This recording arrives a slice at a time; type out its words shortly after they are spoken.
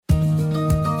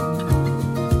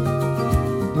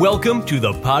Welcome to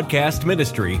the podcast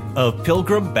ministry of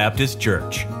Pilgrim Baptist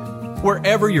Church.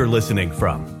 Wherever you're listening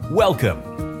from,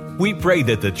 welcome. We pray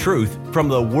that the truth from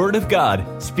the Word of God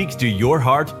speaks to your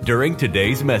heart during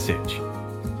today's message.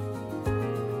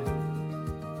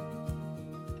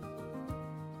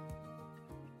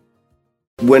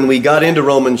 When we got into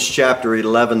Romans chapter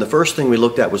 11, the first thing we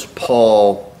looked at was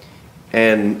Paul,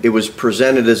 and it was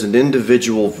presented as an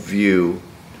individual view,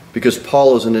 because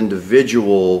Paul as an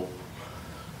individual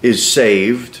is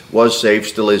saved, was saved,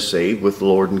 still is saved with the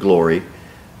Lord in glory.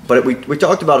 But we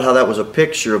talked about how that was a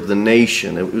picture of the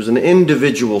nation. It was an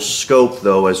individual scope,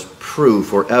 though, as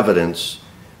proof or evidence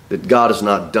that God is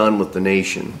not done with the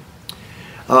nation.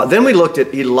 Then we looked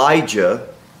at Elijah,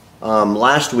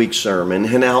 last week's sermon,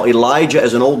 and how Elijah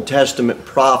as an Old Testament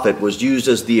prophet was used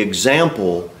as the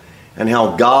example, and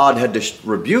how God had to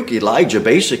rebuke Elijah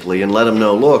basically and let him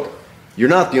know, look, you're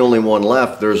not the only one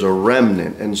left, there's a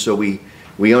remnant. And so we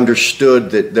understood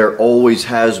that there always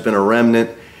has been a remnant.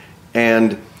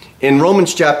 And in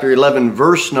Romans chapter 11,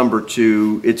 verse number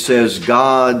 2, it says,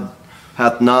 God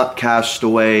hath not cast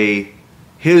away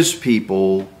his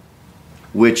people,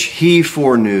 which he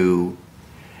foreknew.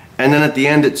 And then at the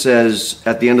end it says,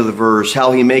 at the end of the verse,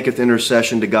 how he maketh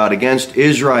intercession to God against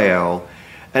Israel.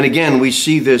 And again, we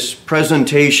see this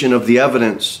presentation of the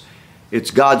evidence. It's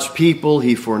God's people,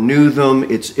 he foreknew them,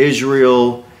 it's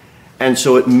Israel. And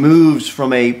so it moves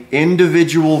from an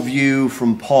individual view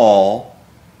from Paul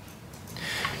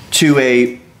to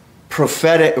a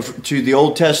prophetic, to the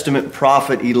Old Testament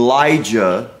prophet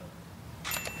Elijah,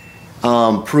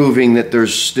 proving that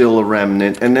there's still a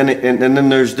remnant. And then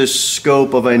there's this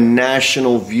scope of a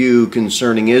national view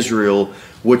concerning Israel,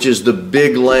 which is the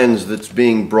big lens that's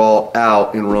being brought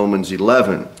out in Romans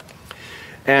 11.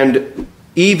 And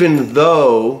even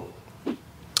though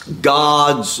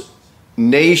God's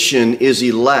nation is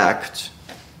elect,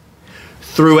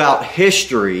 throughout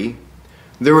history,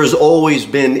 there has always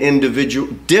been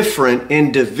different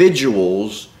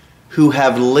individuals who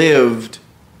have lived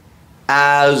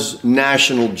as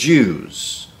national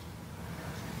Jews.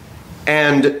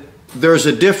 And there's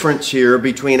a difference here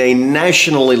between a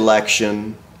national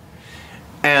election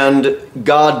and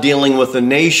God dealing with a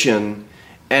nation,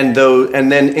 and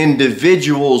then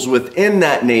individuals within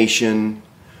that nation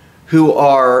who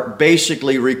are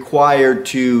basically required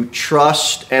to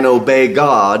trust and obey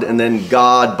God, and then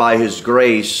God, by his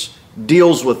grace,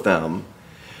 deals with them.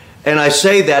 And I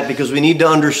say that because we need to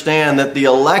understand that the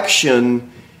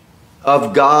election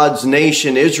of God's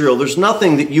nation, Israel, there's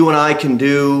nothing that you and I can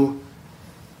do,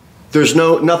 there's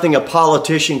nothing a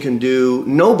politician can do,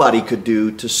 nobody could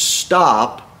do to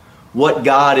stop what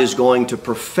God is going to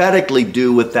prophetically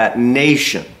do with that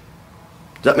nation.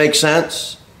 Does that make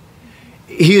sense?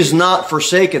 He has not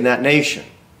forsaken that nation.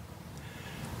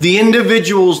 The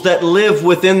individuals that live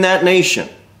within that nation,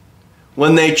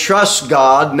 when they trust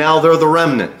God, now they're the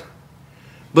remnant.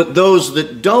 But those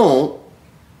that don't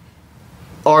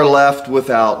are left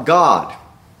without God.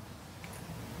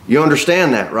 You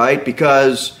understand that, right?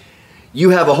 Because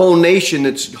you have a whole nation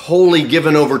that's wholly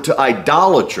given over to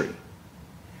idolatry.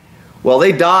 Well,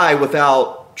 they die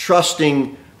without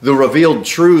trusting the revealed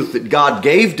truth that God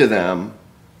gave to them.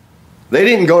 They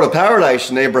didn't go to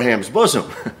paradise in Abraham's bosom.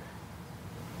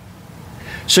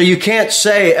 So you can't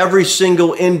say every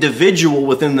single individual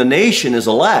within the nation is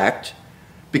elect,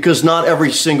 because not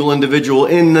every single individual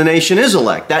in the nation is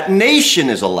elect. That nation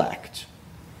is elect.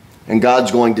 And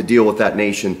God's going to deal with that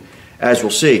nation, as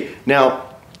we'll see.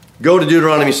 Now, go to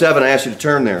Deuteronomy 7. I ask you to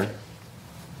turn there.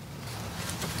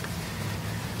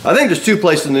 I think there's two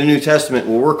places in the New Testament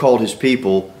where we're called his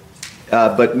people.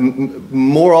 But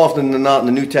more often than not in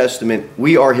the New Testament,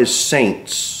 we are his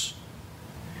saints.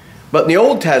 But in the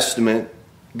Old Testament,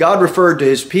 God referred to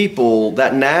his people,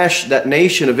 that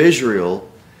nation of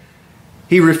Israel,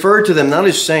 he referred to them not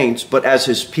as saints, but as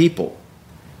his people.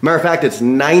 Matter of fact, it's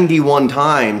 91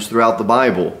 times throughout the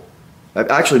Bible.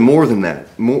 Actually, more than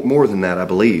that. More than that, I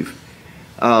believe.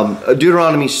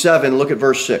 Deuteronomy 7, look at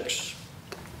verse 6.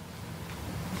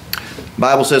 The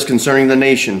Bible says concerning the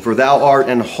nation, for thou art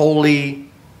an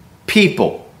holy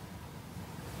people.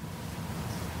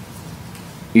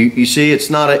 You see, it's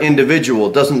not an individual.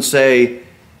 It doesn't say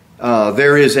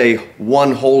there is a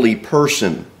one holy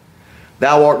person.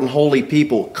 Thou art an holy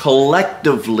people,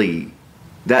 collectively,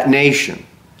 that nation,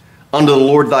 unto the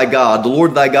Lord thy God. The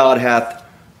Lord thy God hath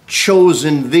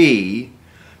chosen thee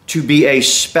to be a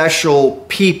special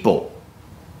people.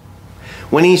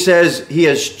 When he says he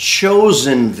has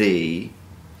chosen thee,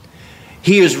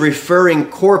 he is referring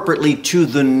corporately to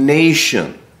the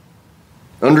nation.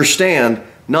 Understand,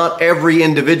 not every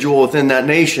individual within that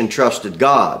nation trusted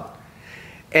God.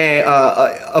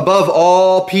 above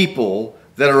all people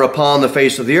that are upon the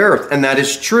face of the earth. And that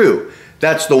is true.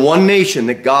 That's the one nation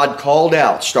that God called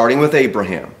out, starting with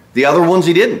Abraham. The other ones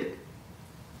he didn't.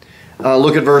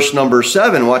 Look at verse number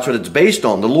 7. Watch what it's based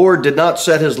on. The Lord did not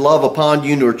set his love upon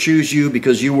you nor choose you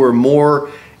because you were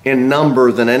more in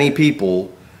number than any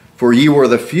people, for ye were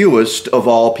the fewest of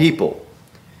all people.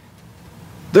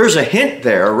 There's a hint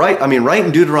there, right? I mean, right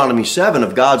in Deuteronomy 7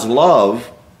 of God's love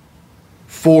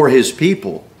for his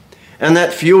people. And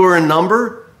that fewer in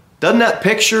number, doesn't that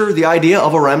picture the idea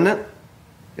of a remnant?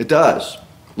 It does.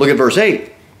 Look at verse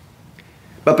 8.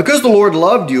 But because the Lord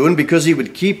loved you, and because he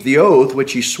would keep the oath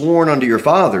which he sworn unto your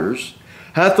fathers,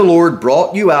 hath the Lord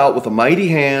brought you out with a mighty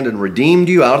hand, and redeemed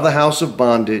you out of the house of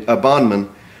bondmen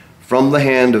from the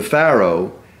hand of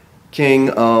Pharaoh, king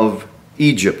of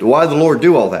Egypt. Why did the Lord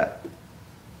do all that?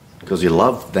 Because he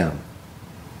loved them.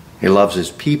 He loves his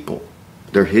people.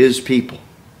 They're his people.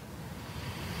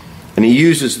 And he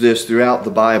uses this throughout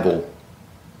the Bible.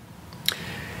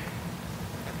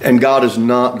 And God is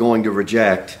not going to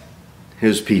reject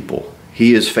his people.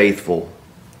 He is faithful.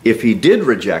 If he did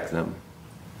reject them,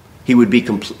 he would be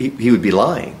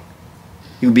lying.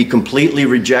 He would be completely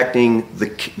rejecting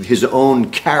his own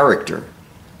character.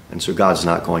 And so God's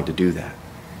not going to do that.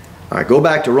 All right, go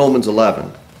back to Romans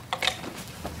 11.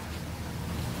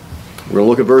 We're going to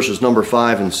look at verses number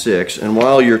 5 and 6. And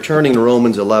while you're turning to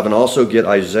Romans 11, also get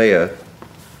Isaiah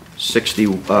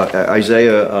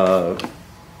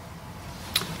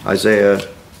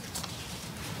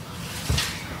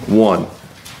 1.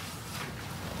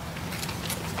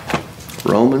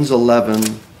 Romans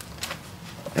 11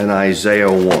 and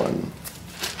Isaiah 1.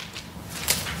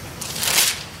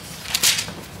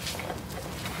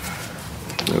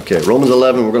 Okay, Romans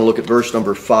 11, we're going to look at verse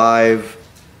number 5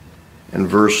 and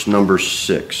verse number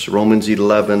 6. Romans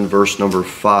 11, verse number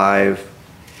 5.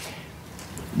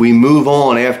 We move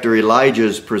on after Elijah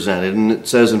is presented, and it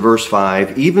says in verse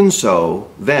 5, even so,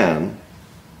 then,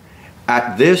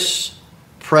 at this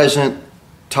present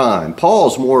time.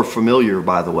 Paul's more familiar,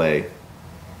 by the way,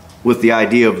 with the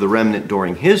idea of the remnant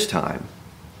during his time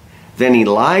than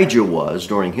Elijah was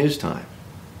during his time.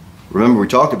 Remember, we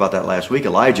talked about that last week.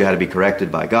 Elijah had to be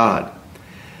corrected by God.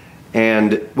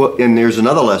 And there's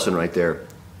another lesson right there.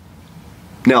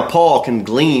 Now, Paul can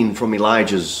glean from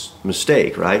Elijah's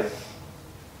mistake, right?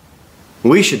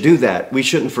 We should do that. We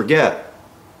shouldn't forget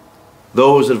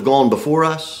those that have gone before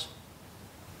us.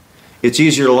 It's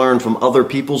easier to learn from other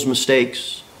people's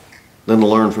mistakes than to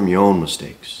learn from your own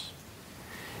mistakes.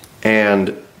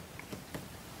 And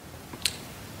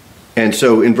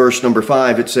so in verse number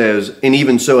 5 it says, and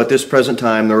even so at this present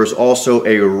time there is also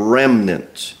a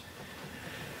remnant.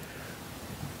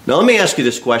 Now let me ask you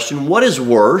this question. What is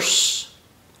worse,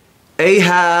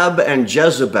 Ahab and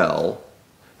Jezebel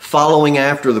following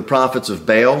after the prophets of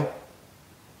Baal,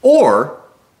 or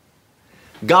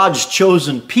God's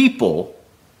chosen people,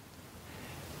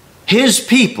 his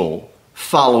people,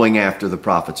 following after the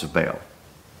prophets of Baal?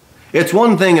 It's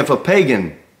one thing if a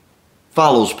pagan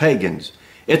follows pagans.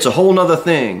 It's a whole other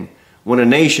thing when a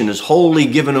nation is wholly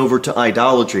given over to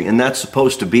idolatry, and that's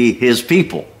supposed to be his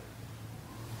people.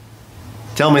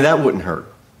 Tell me that wouldn't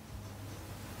hurt.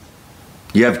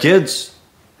 You have kids?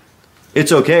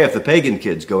 It's okay if the pagan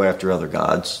kids go after other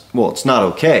gods. Well, it's not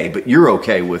okay, but you're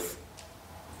okay with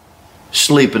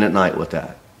sleeping at night with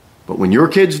that. But when your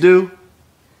kids do,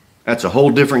 that's a whole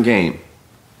different game.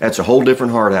 That's a whole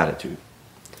different heart attitude.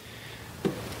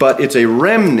 But it's a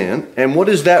remnant, and what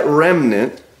is that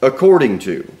remnant according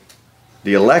to?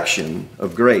 The election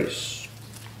of grace.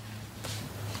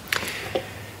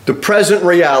 The present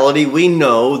reality, we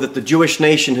know that the Jewish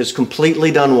nation has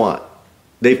completely done what?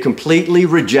 They've completely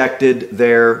rejected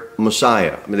their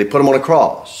Messiah. I mean, they put him on a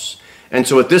cross. And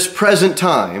so at this present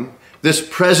time, this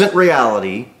present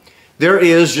reality, there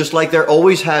is, just like there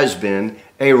always has been,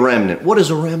 a remnant. What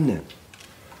is a remnant?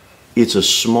 It's a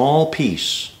small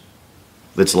piece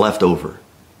that's left over.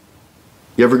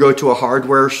 You ever go to a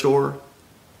hardware store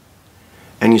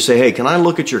and you say, hey, can I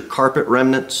look at your carpet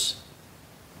remnants?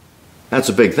 That's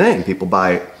a big thing. People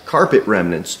buy carpet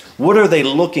remnants. What are they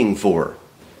looking for?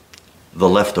 The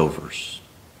leftovers.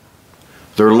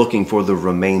 They're looking for the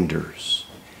remainders.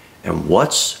 And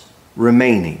what's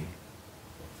remaining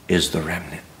is the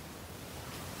remnant.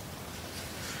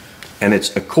 And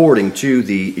it's according to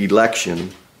the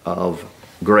election of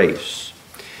grace.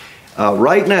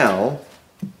 Right now,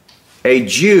 a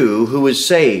Jew who is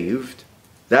saved,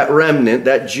 that remnant,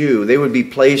 that Jew, they would be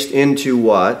placed into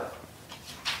what?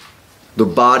 The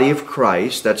body of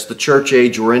Christ. That's the church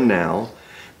age we're in now.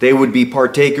 They would be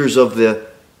partakers of the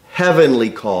heavenly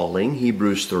calling,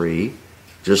 Hebrews 3,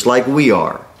 just like we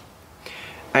are.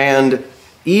 And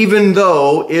even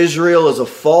though Israel is a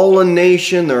fallen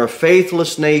nation, they're a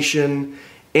faithless nation,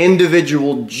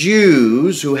 individual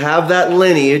Jews who have that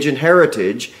lineage and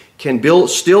heritage can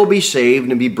still be saved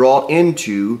and be brought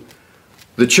into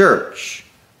the church.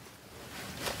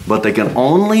 But they can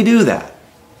only do that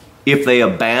if they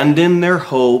abandon their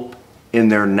hope in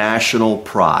their national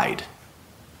pride.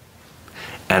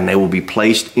 And they will be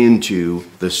placed into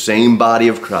the same body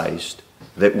of Christ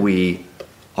that we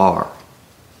are.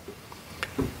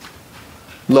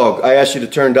 Look, I asked you to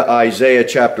turn to Isaiah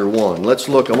chapter 1. Let's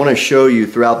look. I want to show you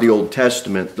throughout the Old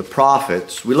Testament the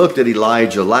prophets. We looked at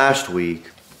Elijah last week.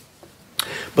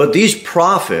 But these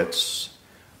prophets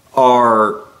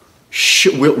will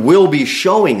be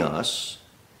showing us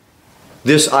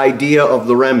this idea of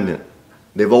the remnant.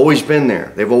 They've always been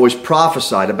there. They've always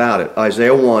prophesied about it.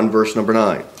 Isaiah 1, verse number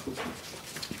 9.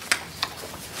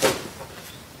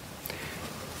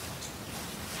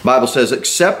 The Bible says,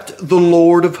 "Except the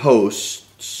Lord of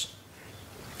hosts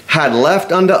had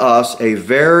left unto us a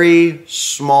very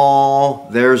small,"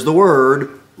 there's the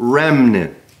word,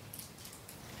 "remnant.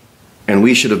 And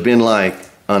we should have been like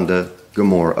unto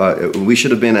Gomorrah." We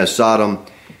should have been as Sodom,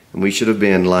 and we should have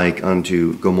been like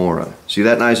unto Gomorrah. See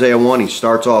that in Isaiah 1? He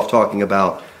starts off talking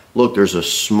about, look, there's a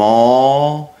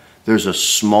small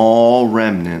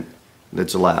remnant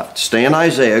that's left. Stay in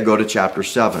Isaiah, go to chapter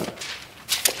 7.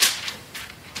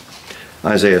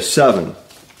 Isaiah 7.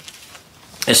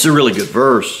 It's a really good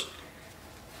verse.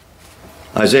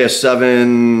 Isaiah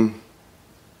 7.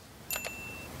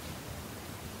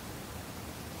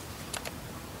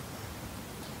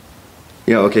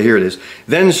 Yeah, okay, here it is.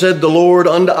 "Then said the Lord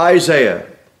unto Isaiah,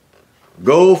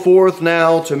 Go forth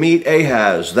now to meet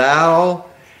Ahaz, thou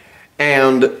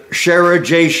and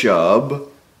Sherajashub,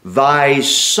 thy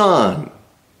son,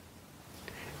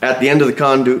 at the end of the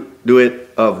conduit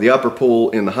of the upper pool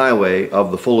in the highway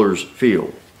of the fuller's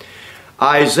field."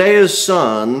 Isaiah's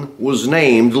son was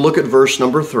named, look at verse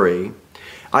number 3.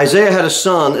 Isaiah had a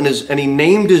son, and he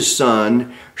named his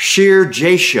son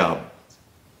Shear-Jashub.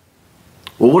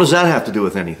 Well, what does that have to do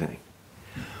with anything?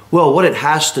 Well, what it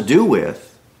has to do with,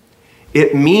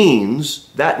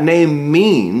 that name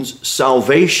means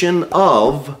salvation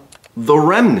of the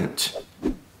remnant,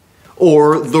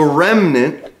 or the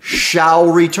remnant shall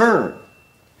return.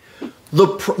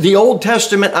 The Old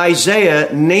Testament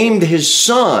Isaiah named his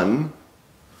son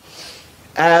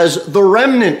as the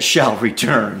remnant shall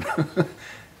return.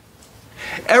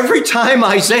 Every time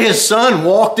Isaiah's son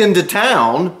walked into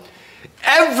town,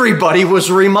 everybody was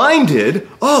reminded,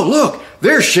 oh, look,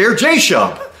 there's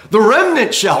Shear-Jashub. The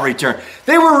remnant shall return.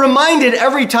 They were reminded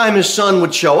every time his son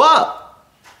would show up.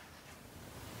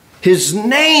 His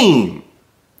name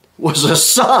was a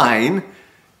sign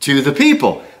to the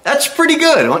people. That's pretty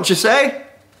good, don't you say?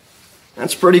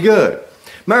 That's pretty good.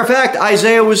 Matter of fact,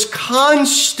 Isaiah was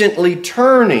constantly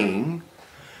turning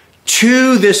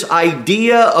to this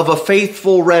idea of a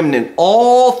faithful remnant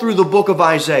all through the book of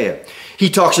Isaiah.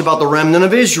 He talks about the remnant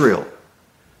of Israel.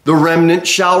 The remnant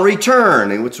shall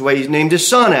return, and which way he named his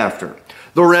son after.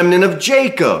 The remnant of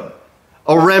Jacob,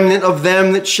 a remnant of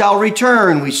them that shall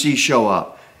return, we see show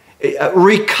up.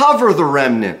 Recover the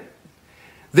remnant.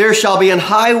 There shall be an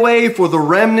highway for the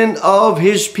remnant of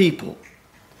his people.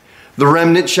 The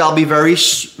remnant shall be very,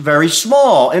 very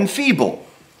small and feeble.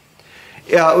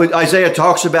 Isaiah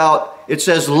talks about, it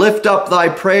says, lift up thy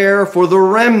prayer for the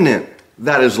remnant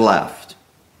that is left.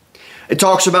 It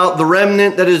talks about the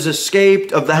remnant that is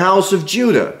escaped of the house of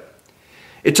Judah.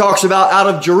 It talks about out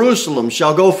of Jerusalem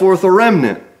shall go forth a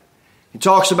remnant. It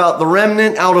talks about the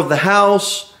remnant out of the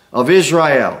house of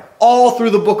Israel. All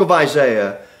through the book of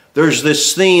Isaiah, there's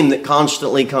this theme that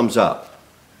constantly comes up.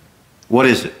 What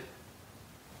is it?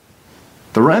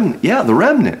 The remnant. Yeah, the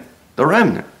remnant. The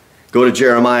remnant. Go to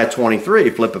Jeremiah 23.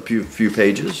 Flip a few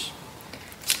pages.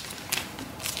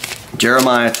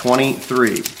 Jeremiah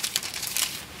 23.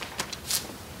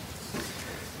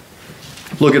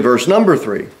 Look at verse number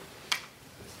 3.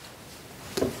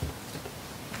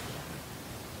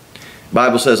 The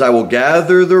Bible says, I will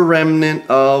gather the remnant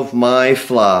of my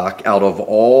flock out of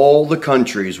all the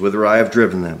countries whither I have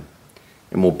driven them,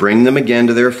 and will bring them again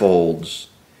to their folds,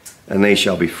 and they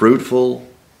shall be fruitful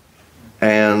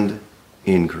and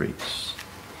increase.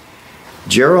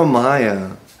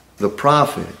 Jeremiah, the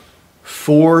prophet,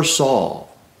 foresaw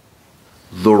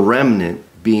the remnant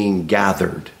being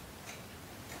gathered.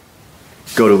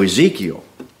 Go to Ezekiel.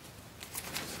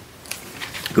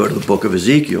 Go to the book of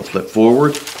Ezekiel. Flip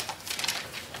forward.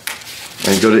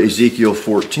 And go to Ezekiel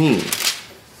 14.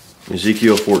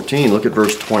 Ezekiel 14, look at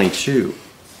verse 22.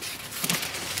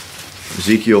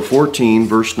 Ezekiel 14,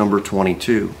 verse number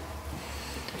 22.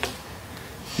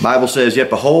 The Bible says,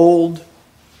 "Yet behold,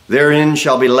 therein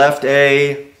shall be left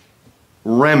a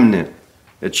remnant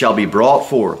that shall be brought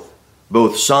forth,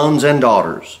 both sons and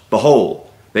daughters. Behold,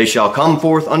 they shall come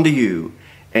forth unto you,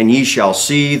 and ye shall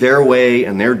see their way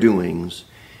and their doings,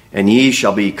 and ye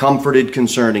shall be comforted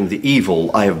concerning the evil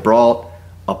I have brought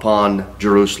upon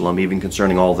Jerusalem, even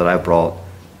concerning all that I have brought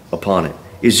upon it."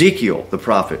 Ezekiel, the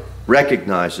prophet,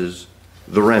 recognizes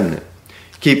the remnant.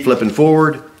 Keep flipping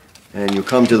forward, and you'll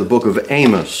come to the book of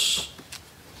Amos.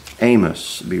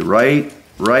 Amos, be right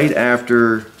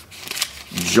after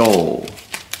Joel.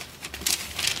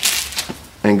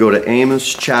 And go to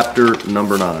Amos chapter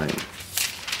number 9.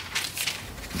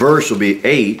 Verse will be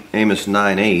 8, Amos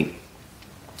 9:8.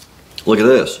 Look at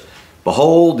this.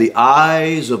 "Behold, the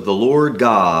eyes of the Lord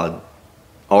God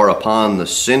are upon the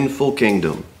sinful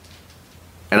kingdom,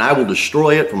 and I will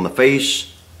destroy it from the face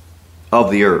of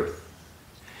the earth.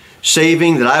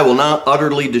 Saving that I will not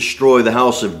utterly destroy the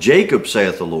house of Jacob,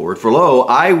 saith the Lord. For lo,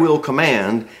 I will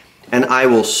command, and I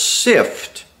will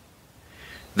sift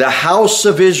the house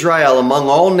of Israel among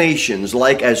all nations,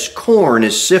 like as corn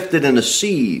is sifted in a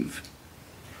sieve.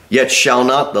 Yet shall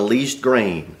not the least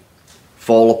grain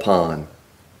fall upon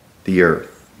the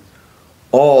earth.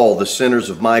 All the sinners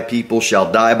of my people shall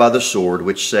die by the sword,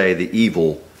 which say, the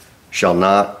evil shall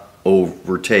not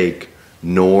overtake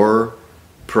nor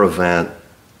prevent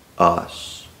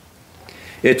us."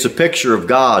 It's a picture of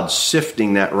God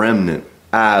sifting that remnant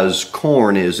as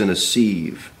corn is in a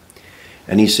sieve.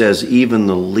 And he says, even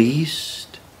the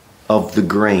least of the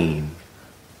grain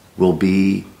will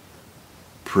be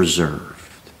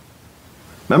preserved.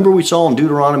 Remember we saw in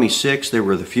Deuteronomy 6, they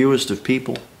were the fewest of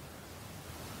people.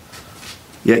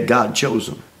 Yet God chose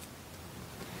them.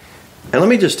 And let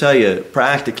me just tell you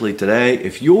practically today,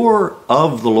 if you're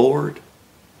of the Lord,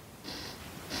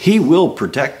 He will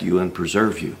protect you and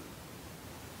preserve you.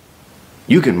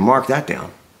 You can mark that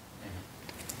down.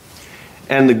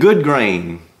 And the good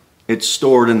grain, it's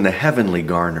stored in the heavenly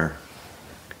garner.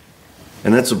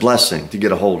 And that's a blessing to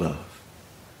get a hold of.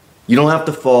 You don't have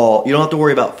to fall. You don't have to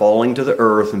worry about falling to the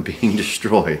earth and being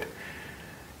destroyed.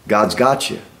 God's got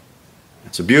you.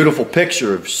 It's a beautiful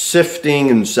picture of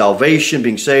sifting and salvation,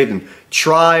 being saved, and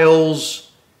trials.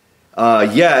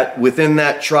 Yet within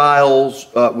that trial,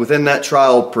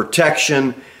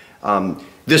 protection.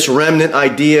 This remnant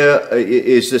idea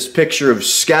is this picture of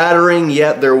scattering,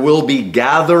 yet there will be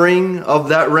gathering of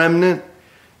that remnant.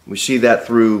 We see that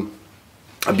through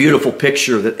a beautiful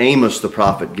picture that Amos the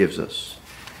prophet gives us.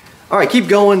 All right, keep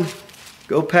going.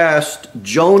 Go past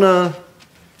Jonah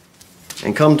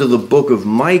and come to the book of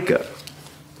Micah.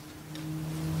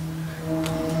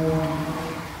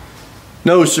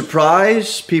 No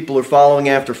surprise, people are following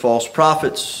after false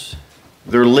prophets.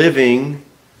 They're living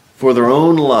for their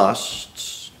own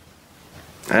lusts.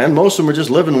 And most of them are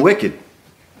just living wicked.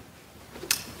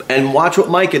 And watch what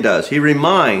Micah does.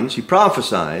 He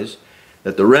prophesies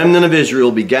that the remnant of Israel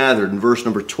will be gathered in verse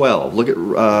number 12. Look at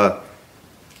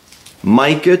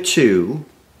Micah 2,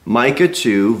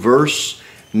 verse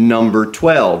number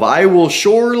 12. "I will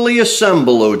surely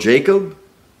assemble, O Jacob."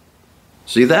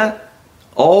 See that?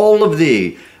 "All of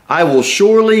thee. I will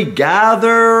surely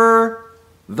gather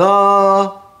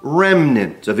the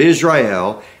remnant of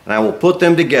Israel, and I will put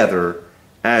them together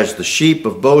as the sheep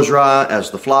of Bozrah,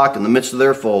 as the flock in the midst of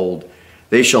their fold.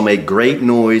 They shall make great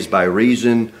noise by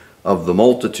reason of the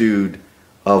multitude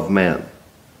of men."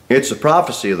 It's a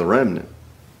prophecy of the remnant.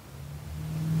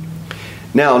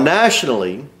 Now,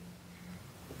 nationally,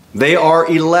 they are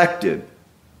elected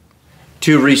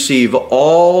to receive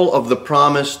all of the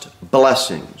promised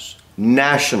blessings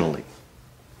nationally.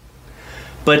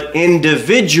 But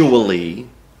individually,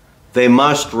 they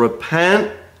must repent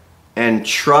and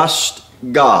trust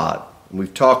God.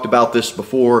 We've talked about this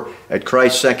before at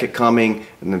Christ's second coming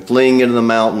and then fleeing into the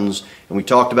mountains. And we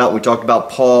talked about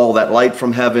Paul, that light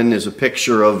from heaven is a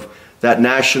picture of that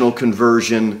national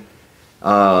conversion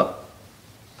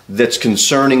that's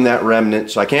concerning that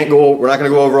remnant. So we're not going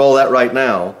to go over all that right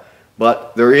now.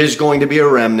 But there is going to be a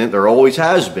remnant, there always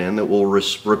has been, that will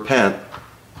repent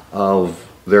of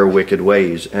their wicked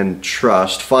ways and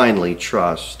finally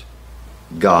trust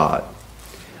God.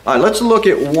 All right, let's look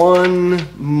at one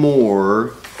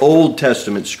more Old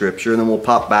Testament scripture, and then we'll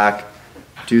pop back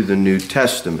to the New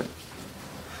Testament.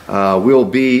 We'll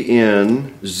be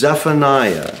in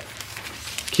Zephaniah.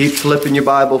 Keep flipping your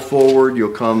Bible forward. You'll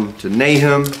come to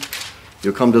Nahum.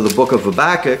 You'll come to the book of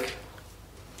Habakkuk.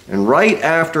 And right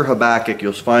after Habakkuk,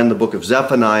 you'll find the book of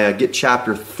Zephaniah. Get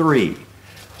chapter 3.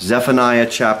 Zephaniah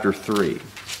chapter 3.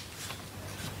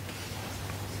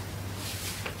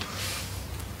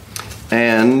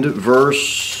 and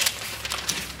verse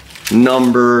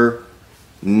number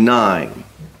 9.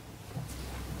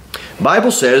 The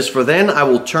Bible says, "For then I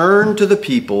will turn to the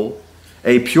people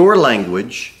a pure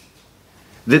language,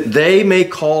 that they may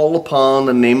call upon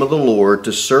the name of the Lord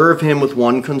to serve him with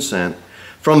one consent.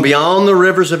 From beyond the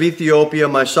rivers of Ethiopia,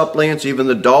 my suppliants, even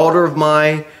the daughter of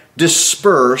my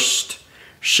dispersed,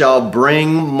 shall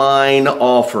bring mine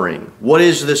offering." What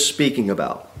is this speaking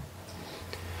about?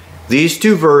 These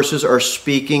two verses are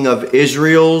speaking of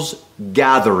Israel's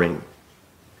gathering.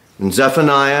 In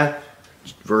Zephaniah,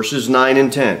 verses 9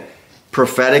 and 10.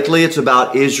 Prophetically, it's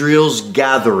about Israel's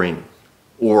gathering,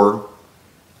 or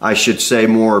I should say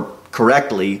more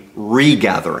correctly,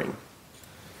 regathering.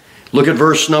 Look at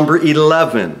verse number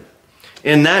 11.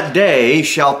 "In that day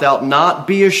shalt thou not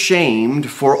be ashamed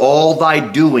for all thy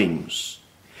doings,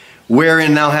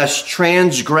 wherein thou hast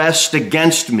transgressed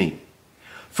against me.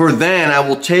 For then I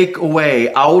will take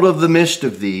away out of the midst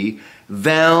of thee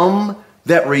them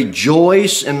that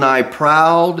rejoice in thy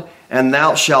proud, and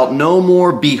thou shalt no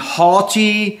more be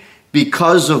haughty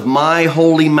because of my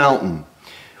holy mountain."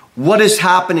 What is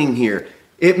happening here?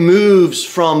 It moves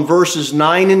from verses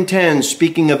 9 and 10,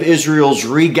 speaking of Israel's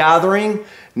regathering.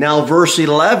 Now verse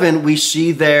 11, we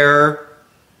see their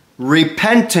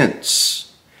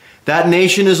repentance. That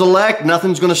nation is elect.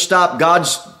 Nothing's going to stop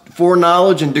God's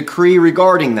foreknowledge and decree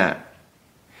regarding that.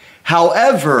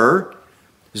 However,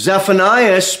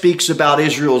 Zephaniah speaks about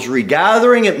Israel's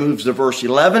regathering. It moves to verse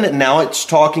 11, and now it's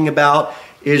talking about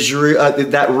Israel,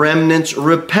 that remnant's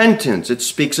repentance. It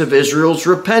speaks of Israel's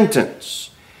repentance.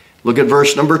 Look at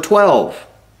verse number 12.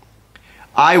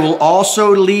 "I will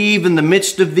also leave in the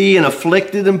midst of thee an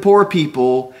afflicted and poor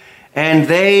people, and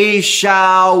they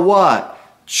shall" what?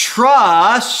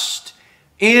 "Trust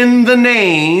in the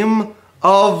name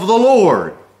of the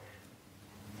Lord.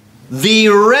 The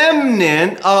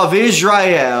remnant of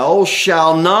Israel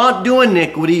shall not do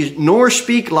iniquity, nor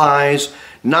speak lies,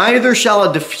 neither shall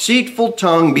a deceitful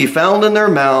tongue be found in their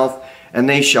mouth, and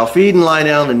they shall feed and lie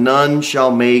down, and none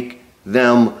shall make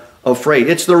them afraid."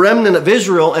 It's the remnant of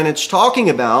Israel, and it's talking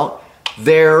about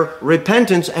their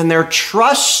repentance and their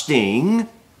trusting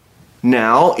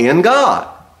now in God.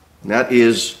 That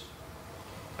is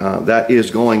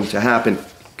going to happen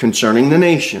concerning the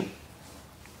nation.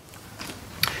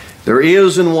 There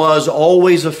is and was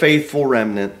always a faithful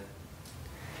remnant,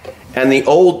 and the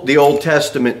Old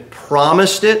Testament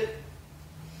promised it.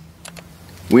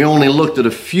 We only looked at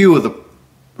a few of the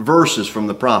verses from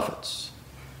the prophets.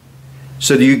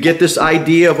 So do you get this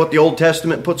idea of what the Old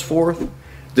Testament puts forth?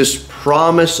 This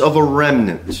promise of a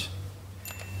remnant.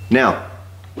 Now,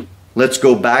 let's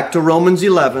go back to Romans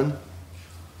 11.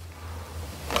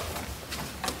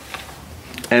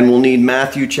 And we'll need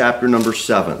Matthew chapter number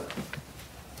 7.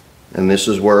 And this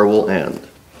is where we'll end.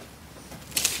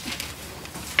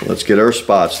 Let's get our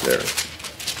spots there.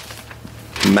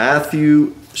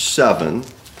 Matthew 7.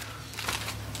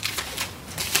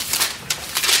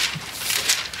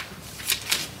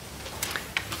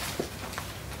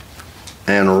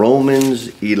 And Romans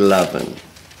 11.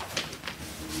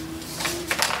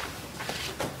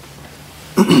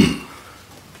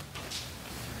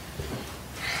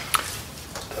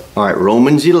 All right,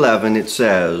 Romans 11, it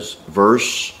says,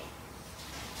 verse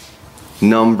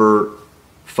number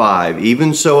 5.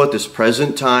 "Even so at this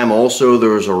present time also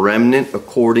there is a remnant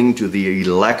according to the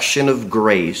election of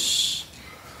grace."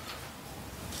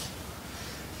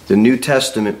 The New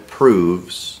Testament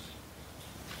proves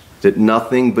that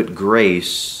nothing but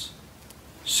grace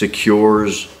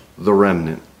secures the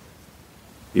remnant.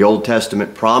 The Old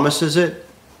Testament promises it.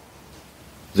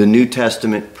 The New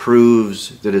Testament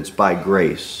proves that it's by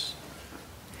grace.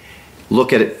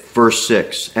 Look at it, verse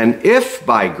 6. "And if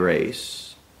by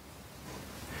grace,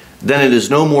 then it is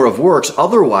no more of works,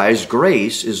 otherwise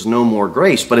grace is no more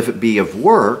grace. But if it be of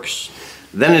works,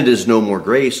 then it is no more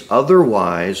grace,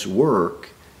 otherwise work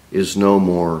is no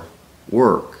more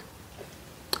work."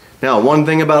 Now, one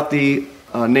thing about the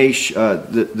nation,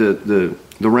 the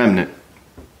remnant.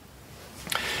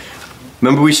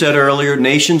 Remember we said earlier,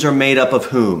 nations are made up of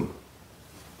whom?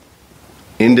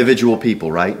 Individual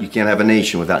people, right? You can't have a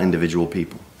nation without individual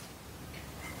people.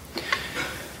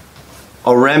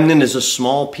 A remnant is a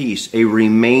small piece, a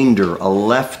remainder, a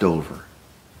leftover.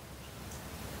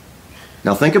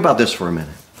 Now think about this for a minute.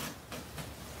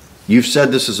 You've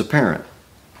said this as a parent.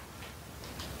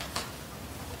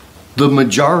 The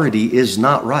majority is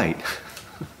not right.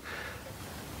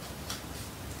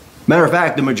 Matter of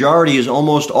fact, the majority is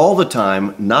almost all the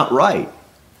time not right.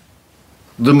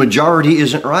 The majority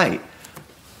isn't right.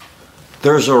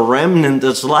 There's a remnant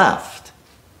that's left.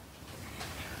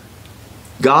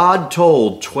 God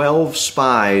told 12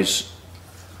 spies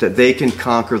that they can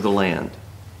conquer the land.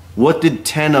 What did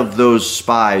 10 of those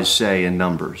spies say in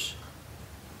Numbers?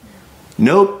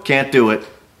 Nope, can't do it.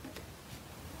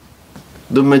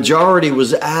 The majority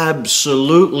was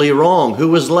absolutely wrong. Who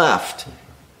was left?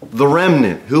 The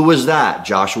remnant. Who was that?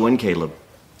 Joshua and Caleb.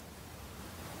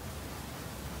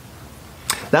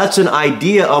 That's an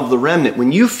idea of the remnant.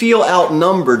 When you feel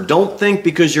outnumbered, don't think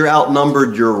because you're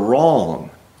outnumbered you're wrong.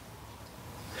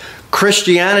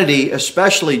 Christianity,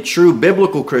 especially true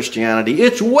biblical Christianity,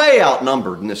 it's way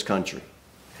outnumbered in this country.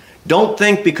 Don't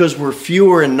think because we're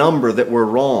fewer in number that we're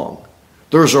wrong.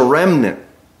 There's a remnant.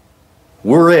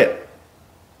 We're it.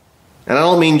 And I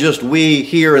don't mean just we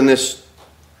here in this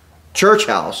church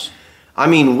house. I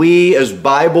mean we as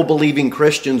Bible-believing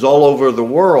Christians all over the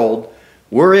world.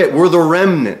 We're it. We're the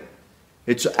remnant.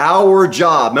 It's our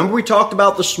job. Remember we talked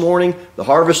about this morning, the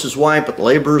harvest is white, but the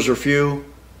laborers are few.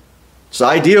 It's the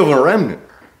idea of a remnant.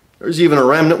 There's even a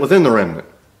remnant within the remnant.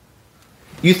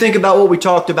 You think about what we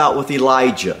talked about with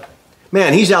Elijah.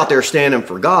 Man, he's out there standing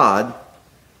for God.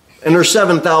 And there's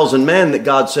 7,000 men that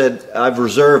God said, I've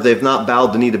reserved. They've not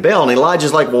bowed the knee to Baal. And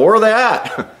Elijah's like, well, where are they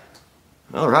at?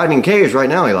 Well, they're hiding in caves right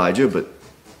now, Elijah. But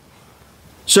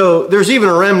so there's even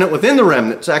a remnant within the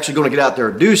remnant that's actually going to get out there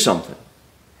and do something.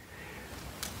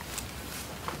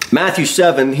 Matthew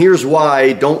 7, here's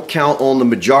why don't count on the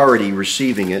majority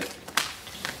receiving it.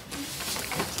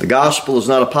 The gospel is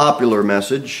not a popular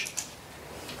message.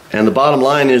 And the bottom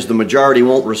line is the majority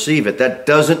won't receive it. That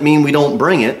doesn't mean we don't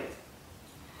bring it.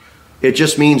 It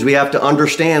just means we have to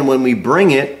understand when we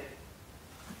bring it,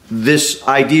 this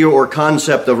idea or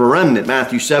concept of a remnant.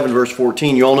 Matthew 7, verse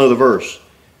 14. You all know the verse.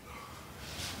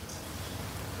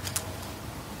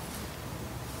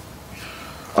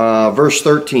 Verse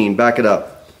 13. Back it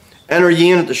up. Enter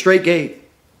ye in at the strait gate.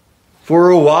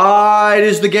 For wide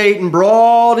is the gate and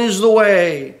broad is the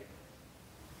way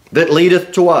that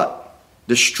leadeth to what?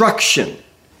 Destruction.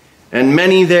 And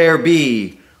many there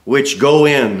be which go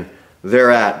in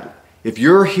thereat. If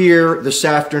you're here this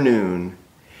afternoon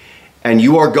and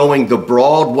you are going the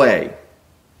broad way,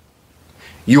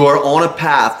 you are on a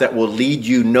path that will lead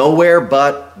you nowhere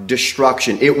but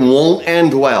destruction. It won't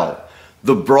end well.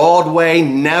 The broad way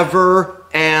never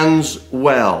ends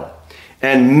well.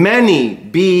 And many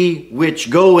be which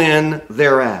go in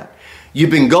thereat. You've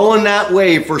been going that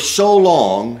way for so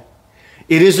long,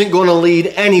 it isn't going to lead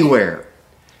anywhere.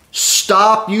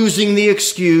 Stop using the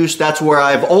excuse, that's where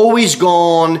I've always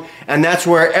gone, and that's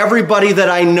where everybody that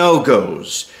I know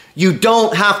goes. You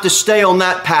don't have to stay on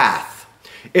that path.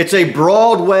 It's a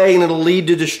broad way and it'll lead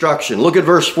to destruction. Look at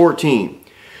verse 14.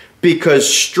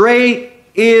 Because straight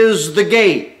is the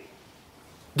gate.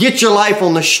 Get your life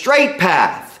on the straight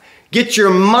path. Get your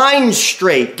mind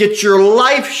straight. Get your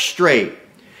life straight.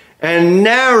 And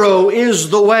narrow is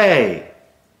the way.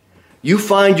 You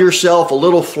find yourself a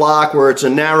little flock where it's a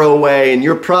narrow way and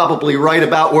you're probably right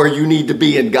about where you need to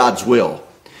be in God's will.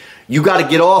 You got to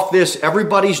get off this.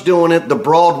 Everybody's doing it the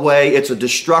broad way. It's a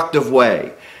destructive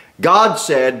way. God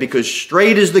said, because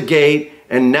straight is the gate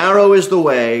and narrow is the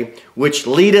way which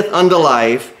leadeth unto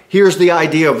life. Here's the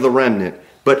idea of the remnant.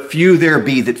 But few there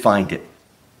be that find it.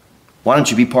 Why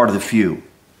don't you be part of the few?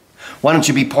 Why don't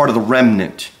you be part of the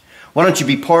remnant? Why don't you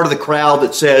be part of the crowd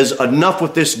that says, enough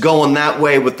with this going that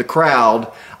way with the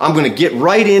crowd. I'm going to get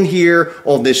right in here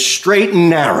on this straight and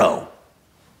narrow.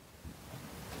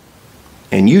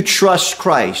 And you trust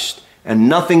Christ and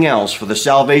nothing else for the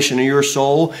salvation of your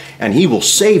soul, and He will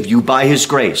save you by His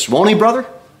grace. Won't He, brother?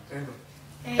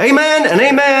 Amen and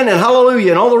amen and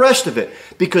hallelujah and all the rest of it.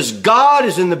 Because God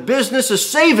is in the business of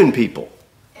saving people.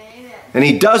 Amen. And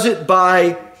He does it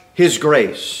by His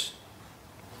grace.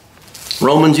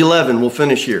 Romans 11, we'll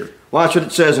finish here. Watch what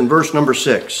it says in verse number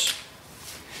 6.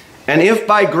 And if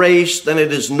by grace, then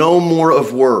it is no more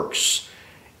of works.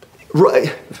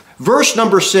 Verse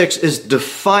number 6 is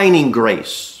defining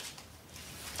grace.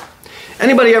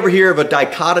 Anybody ever hear of a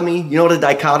dichotomy? You know what a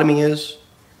dichotomy is?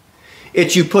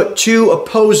 It's you put two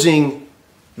opposing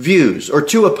views or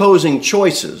two opposing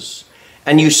choices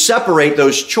and you separate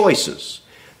those choices.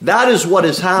 That is what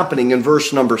is happening in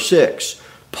verse number 6.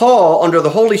 Paul, under the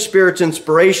Holy Spirit's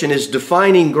inspiration, is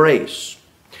defining grace.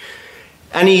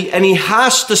 And he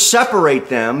has to separate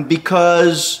them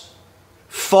because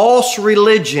false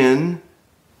religion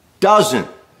doesn't.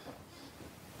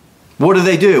 What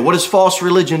do? What does false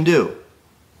religion do?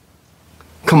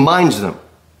 Combines them.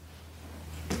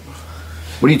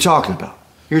 What are you talking about?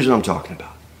 Here's what I'm talking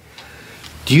about.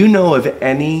 Do you know of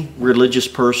any religious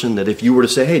person that if you were to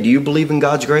say, hey, do you believe in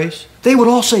God's grace? They would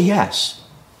all say yes.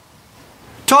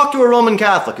 Talk to a Roman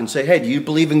Catholic and say, hey, do you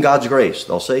believe in God's grace?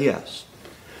 They'll say yes.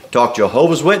 Talk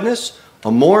Jehovah's Witness,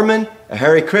 a Mormon, a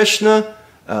Hare Krishna,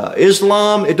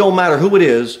 Islam, it don't matter who it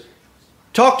is.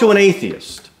 Talk to an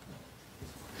atheist.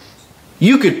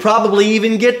 You could probably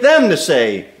even get them to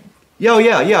say, yeah,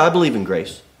 I believe in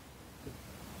grace.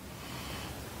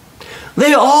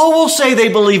 They all will say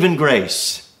they believe in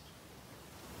grace.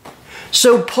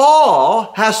 So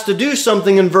Paul has to do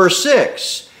something in verse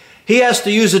 6. He has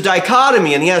to use a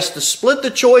dichotomy, and he has to split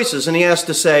the choices, and he has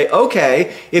to say,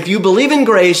 okay, if you believe in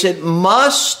grace, it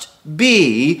must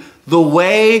be the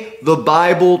way the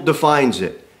Bible defines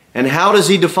it. And how does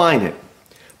he define it?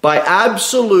 By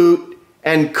absolute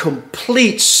and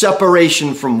complete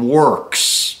separation from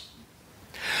works.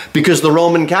 Because the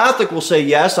Roman Catholic will say,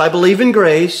 yes, I believe in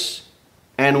grace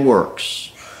and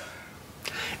works.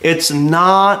 It's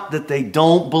not that they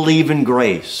don't believe in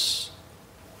grace.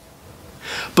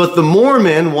 But the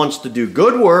Mormon wants to do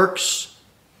good works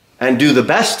and do the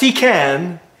best he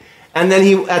can. And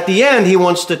then at the end, he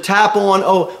wants to tap on,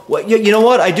 you know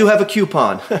what? I do have a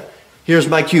coupon. Here's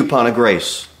my coupon of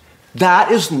grace.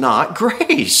 That is not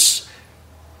grace.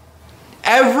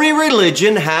 Every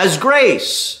religion has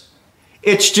grace.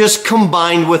 It's just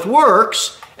combined with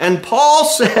works. And Paul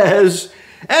says,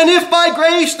 and if by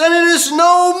grace, then it is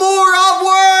no more of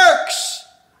works.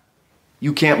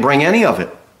 You can't bring any of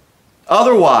it.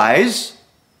 Otherwise,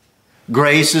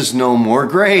 grace is no more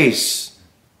grace.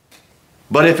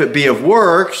 But if it be of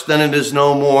works, then it is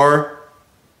no more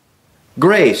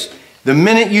grace. The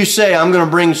minute you say, I'm going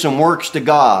to bring some works to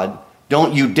God,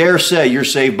 don't you dare say you're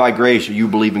saved by grace or you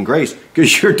believe in grace,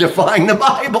 because you're defying the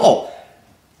Bible.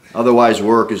 Otherwise,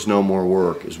 work is no more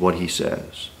work, is what he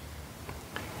says.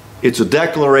 It's a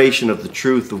declaration of the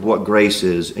truth of what grace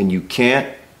is, and you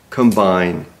can't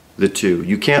combine the two.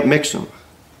 You can't mix them.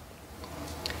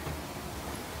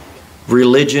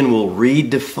 Religion will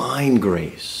redefine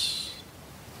grace.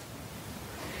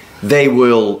 They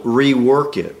will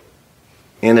rework it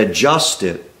and adjust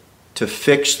it to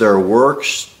fix their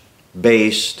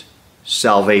works-based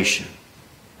salvation.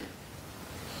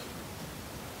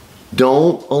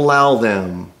 Don't allow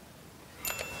them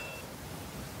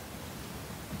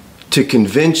to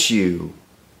convince you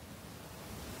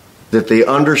that they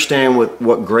understand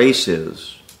what grace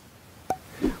is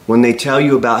when they tell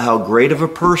you about how great of a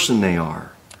person they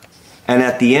are. And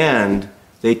at the end,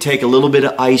 they take a little bit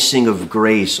of icing of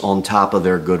grace on top of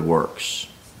their good works.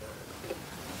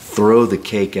 Throw the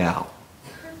cake out.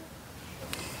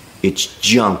 It's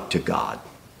junk to God.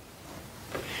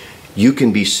 You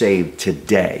can be saved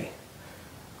today.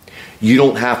 You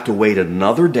don't have to wait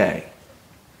another day.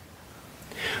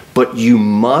 But you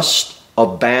must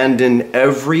abandon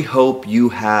every hope you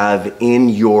have in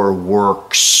your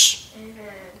works,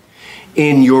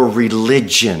 in your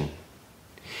religion,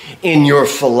 in your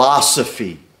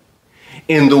philosophy,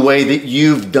 in the way that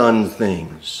you've done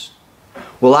things.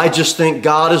 Well, I just think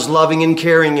God is loving and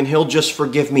caring and He'll just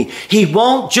forgive me. He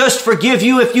won't just forgive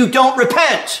you if you don't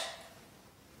repent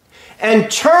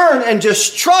and turn and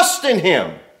just trust in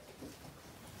Him.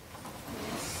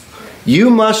 You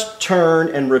must turn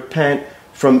and repent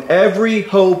from every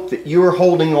hope that you're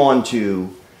holding on to,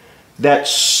 that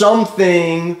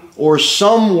something or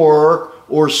some work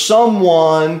or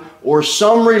someone or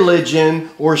some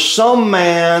religion or some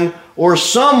man or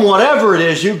some whatever it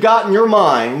is you've got in your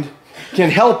mind can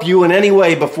help you in any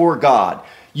way before God.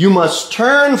 You must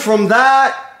turn from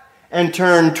that and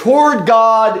turn toward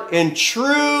God in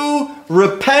true,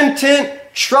 repentant,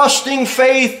 trusting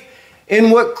faith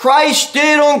in what Christ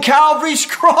did on Calvary's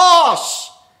cross.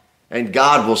 And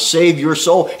God will save your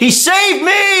soul. He saved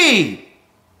me!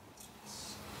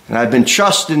 And I've been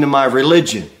trusting in my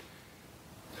religion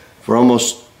for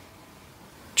almost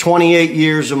 28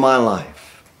 years of my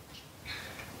life.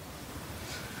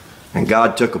 And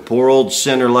God took a poor old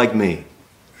sinner like me,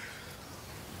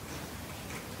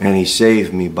 and He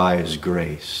saved me by His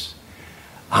grace.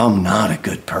 I'm not a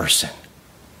good person.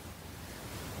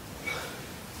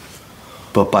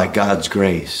 But by God's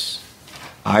grace,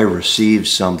 I receive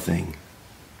something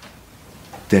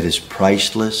that is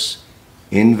priceless,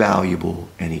 invaluable,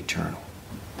 and eternal.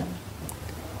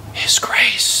 His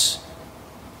grace.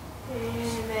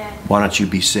 Amen. Why don't you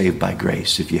be saved by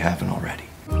grace if you haven't already?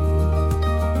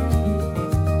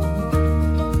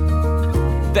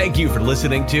 Thank you for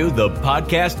listening to the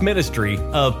podcast ministry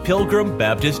of Pilgrim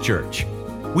Baptist Church.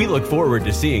 We look forward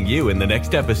to seeing you in the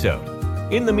next episode.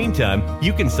 In the meantime,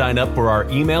 you can sign up for our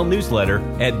email newsletter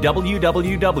at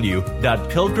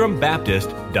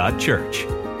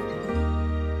www.pilgrimbaptist.church.